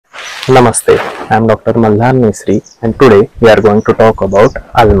Namaste, I am Dr Malhar Nesari and today we are going to talk about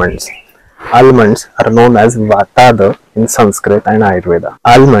almonds. Almonds are known as Vatada in Sanskrit and Ayurveda.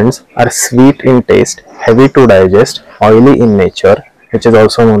 Almonds are sweet in taste, heavy to digest, oily in nature, which is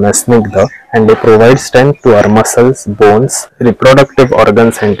also known as snigdha, and they provide strength to our muscles, bones, reproductive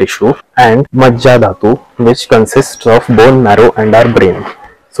organs and tissue, and majja dhatu, which consists of bone marrow and our brain.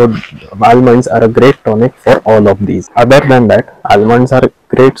 So almonds are a great tonic for all of these. Other than that, almonds are a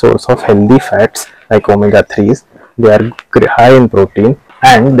great source of healthy fats like omega-3s. They are high in protein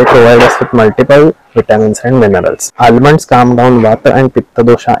and they provide us with multiple vitamins and minerals. Almonds calm down Vata and Pitta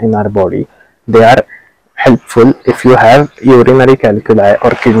dosha in our body. They are helpful if you have urinary calculi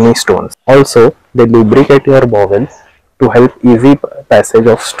or kidney stones. Also, they lubricate your bowel to help easy passage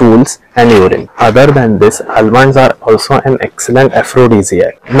of stools and urine. Other than this, almonds are also an excellent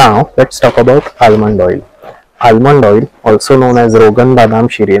aphrodisiac. Now, let's talk about almond oil. Almond oil, also known as Rogan Badam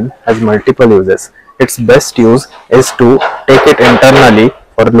Shirin, has multiple uses. Its best use is to take it internally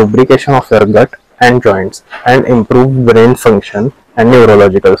for lubrication of your gut and joints and improve brain function and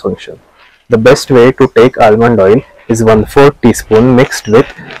neurological function. The best way to take almond oil is 1/4 teaspoon mixed with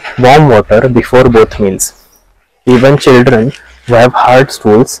warm water before both meals. Even children who have hard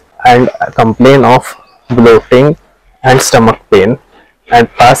stools and complain of bloating and stomach pain and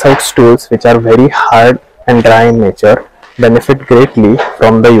pass out stools which are very hard and dry in nature benefit greatly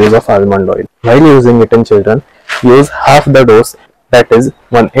from the use of almond oil. While using it in children, use half the dose, that is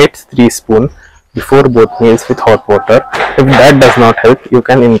 1/8 teaspoon before both meals with hot water. If that does not help, you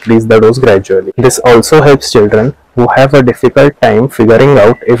can increase the dose gradually. This also helps children who have a difficult time figuring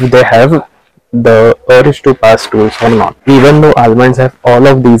out if they have the urge to pass stools or not. Even though almonds have all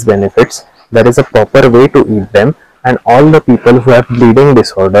of these benefits, there is a proper way to eat them, and all the people who have bleeding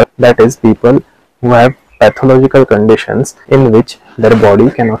disorder, that is people who have pathological conditions in which their body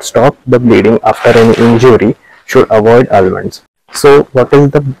cannot stop the bleeding after any injury, should avoid almonds. So what is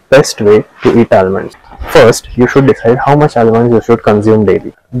the best way to eat almonds? First, you should decide how much almonds you should consume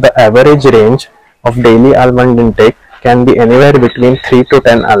daily. The average range of daily almond intake can be anywhere between 3 to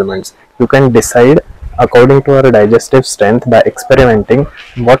 10 almonds. You can decide according to your digestive strength by experimenting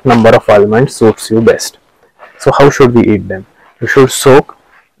what number of almonds suits you best. So how should we eat them? You should soak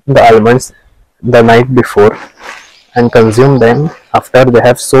the almonds the night before and consume them after they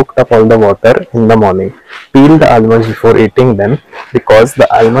have soaked up all the water in the morning. Peel the almonds before eating them because the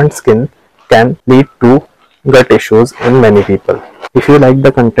almond skin can lead to gut issues in many people. If you like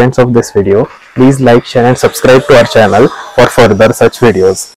the contents of this video, please like, share and subscribe to our channel for further such videos.